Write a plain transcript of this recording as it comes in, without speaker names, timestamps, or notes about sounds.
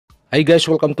Hi guys,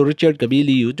 welcome to Richard Cabile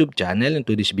YouTube channel. In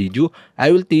today's video, I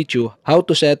will teach you how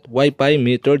to set Wi-Fi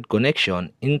metered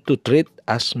connection into treat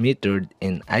as metered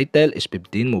in itel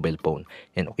S15 mobile phone.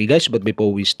 And okay guys, but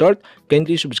before we start,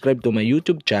 kindly subscribe to my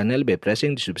YouTube channel by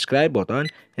pressing the subscribe button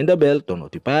and the bell to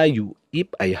notify you if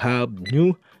I have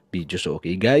new videos. So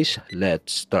okay guys,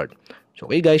 let's start. So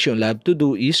okay guys, yung lab to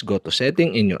do is go to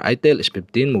setting in your itel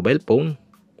S15 mobile phone.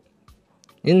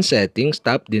 In settings,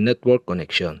 tap the network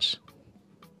connections.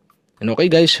 And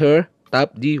okay guys, here,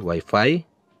 tap the Wi-Fi.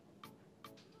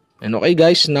 And okay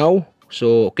guys, now,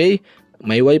 so okay,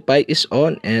 my Wi-Fi is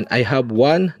on and I have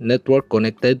one network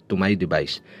connected to my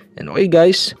device. And okay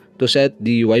guys, to set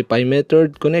the Wi-Fi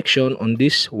method connection on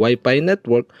this Wi-Fi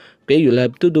network, okay, you'll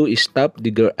have to do is tap the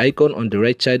gear icon on the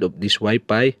right side of this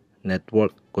Wi-Fi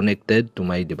network connected to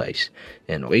my device.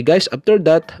 And okay guys, after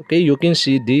that, okay, you can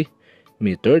see the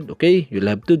method. Okay,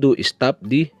 you'll have to do is tap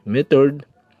the method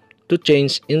to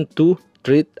change into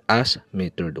treat as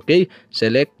method. Okay,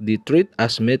 select the treat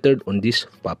as method on this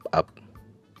pop-up.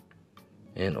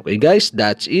 And okay guys,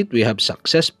 that's it. We have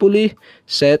successfully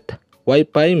set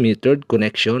Wi-Fi metered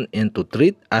connection into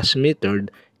treat as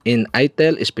method in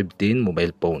itel S15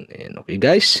 mobile phone. And okay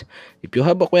guys, if you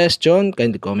have a question,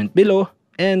 kindly comment below.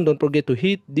 And don't forget to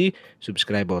hit the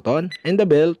subscribe button and the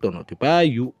bell to notify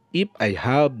you if I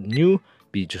have new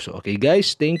videos. Okay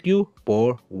guys, thank you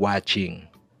for watching.